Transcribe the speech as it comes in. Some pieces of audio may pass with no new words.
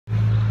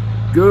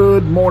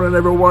Good morning,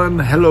 everyone.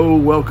 Hello,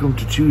 welcome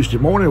to Tuesday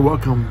morning.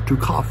 Welcome to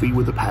Coffee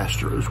with the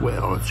Pastor as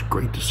well. It's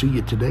great to see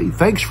you today.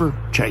 Thanks for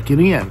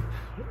checking in.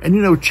 And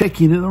you know,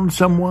 checking in on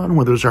someone,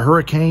 whether it's a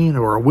hurricane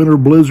or a winter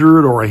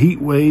blizzard or a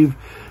heat wave,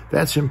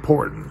 that's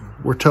important.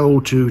 We're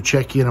told to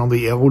check in on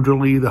the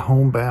elderly, the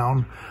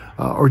homebound,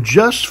 or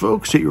just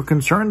folks that you're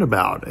concerned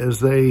about as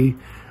they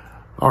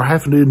are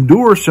having to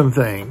endure some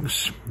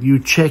things. You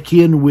check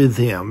in with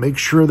them, make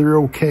sure they're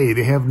okay,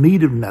 they have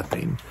need of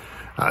nothing.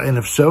 And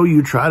if so,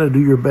 you try to do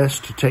your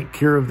best to take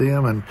care of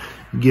them and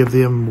give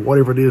them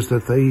whatever it is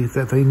that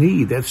they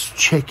need. That's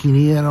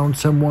checking in on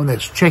someone.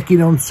 That's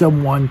checking on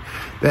someone.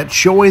 That's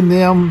showing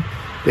them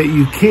that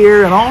you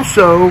care. And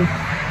also,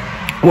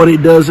 what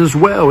it does as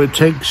well, it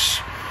takes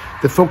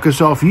the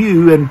focus off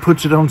you and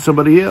puts it on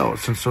somebody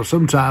else. And so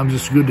sometimes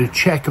it's good to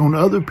check on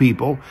other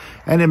people,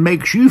 and it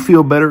makes you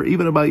feel better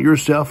even about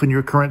yourself and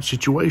your current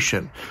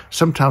situation.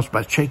 Sometimes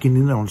by checking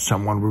in on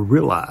someone, we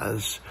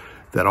realize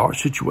that our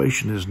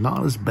situation is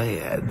not as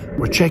bad.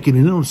 We're checking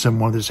in on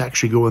someone that's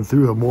actually going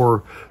through a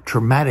more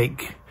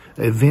traumatic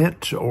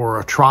event or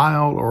a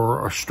trial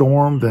or a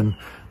storm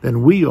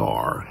than we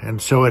are.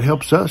 And so it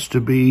helps us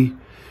to be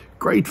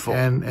grateful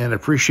and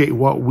appreciate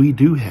what we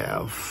do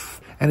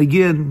have. And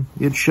again,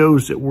 it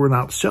shows that we're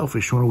not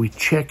selfish when we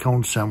check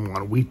on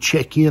someone, we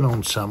check in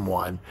on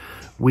someone,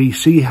 we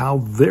see how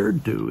they're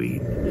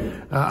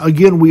doing.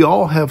 Again, we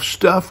all have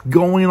stuff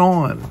going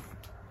on.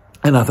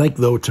 And I think,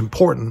 though, it's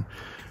important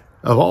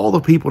of all the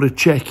people to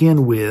check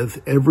in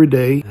with every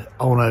day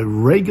on a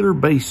regular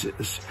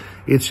basis,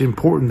 it's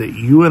important that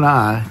you and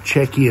I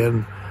check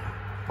in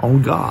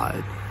on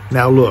God.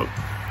 Now, look,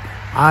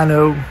 I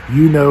know,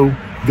 you know,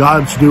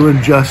 God's doing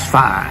just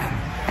fine.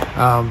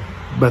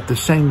 But at the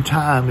same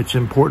time, it's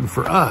important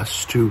for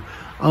us to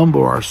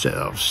humble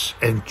ourselves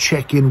and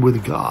check in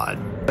with God.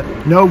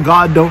 No,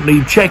 God don't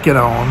need checking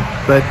on,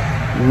 but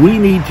we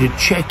need to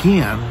check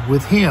in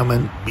with Him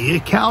and be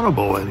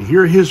accountable and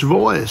hear His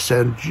voice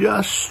and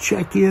just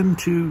check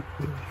into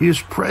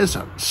His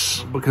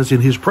presence. Because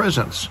in His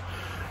presence,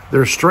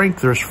 there's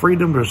strength, there's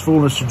freedom, there's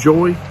fullness of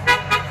joy.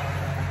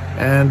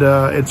 And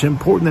it's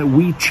important that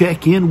we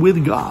check in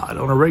with God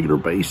on a regular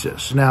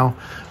basis. Now,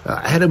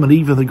 Adam and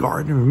Eve in the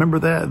garden, remember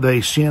that?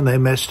 They sinned, they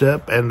messed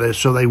up, and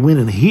so they went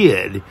and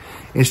hid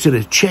instead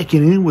of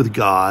checking in with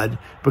God,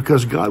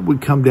 because God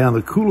would come down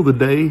the cool of the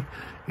day.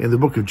 In the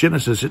book of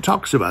Genesis, it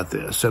talks about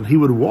this, and He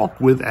would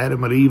walk with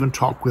Adam and Eve and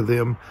talk with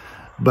them.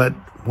 But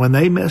when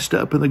they messed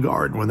up in the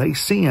garden, when they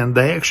sinned,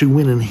 they actually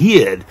went and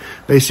hid.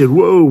 They said,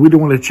 whoa, we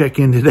don't want to check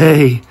in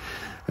today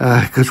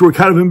because we're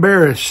kind of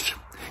embarrassed.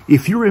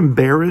 If you're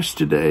embarrassed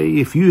today,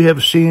 if you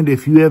have sinned,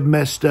 if you have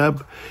messed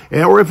up,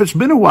 or if it's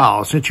been a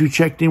while since you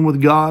checked in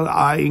with God,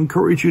 I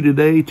encourage you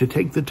today to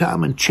take the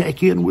time and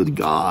check in with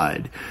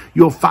God.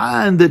 You'll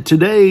find that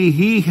today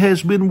He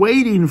has been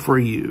waiting for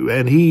you,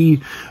 and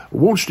He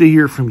wants to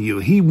hear from you.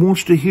 He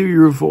wants to hear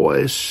your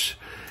voice.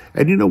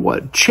 And you know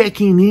what?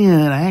 Checking in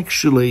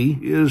actually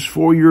is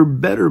for your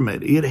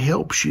betterment. It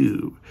helps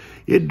you.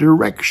 It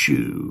directs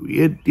you.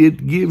 It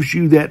gives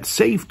you that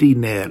safety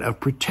net of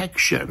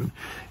protection.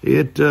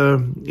 It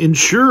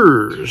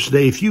ensures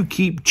that if you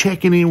keep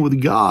checking in with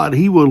God,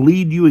 He will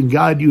lead you and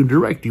guide you and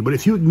direct you. But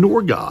if you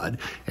ignore God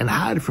and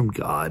hide from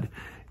God,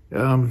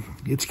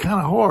 it's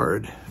kind of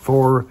hard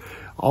for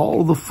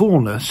all the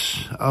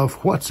fullness of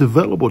what's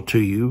available to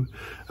you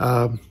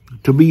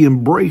to be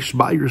embraced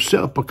by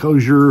yourself,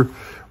 because you're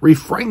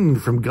refraining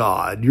from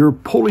God. You're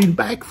pulling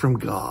back from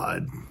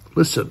God.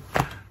 Listen,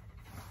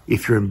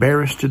 if you're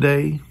embarrassed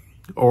today,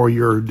 or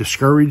you're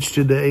discouraged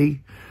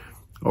today,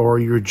 or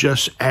you're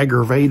just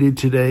aggravated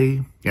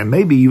today, and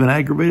maybe even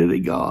aggravated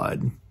at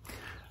God,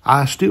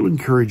 I still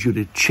encourage you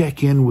to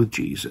check in with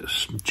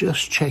Jesus.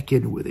 Just check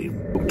in with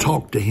Him.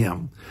 Talk to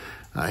Him.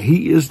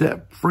 He is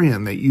that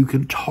friend that you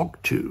can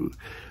talk to.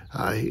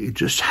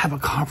 Just have a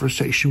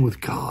conversation with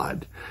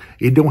God.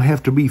 It don't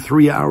have to be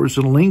 3 hours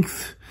in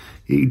length.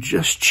 You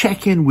just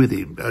check in with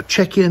Him.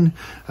 Check in,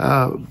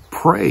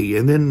 pray,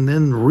 and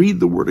then read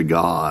the Word of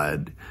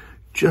God.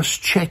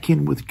 Just check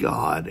in with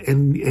God.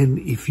 And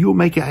if you'll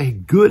make a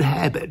good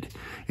habit,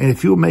 and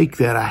if you'll make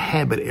that a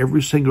habit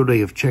every single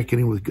day of checking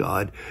in with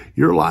God,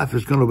 your life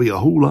is going to be a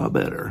whole lot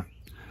better.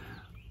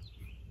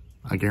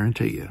 I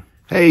guarantee you.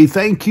 Hey,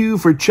 thank you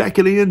for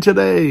checking in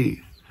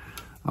today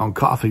on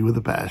Coffee with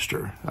the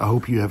Pastor. I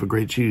hope you have a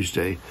great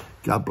Tuesday.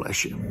 God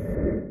bless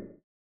you.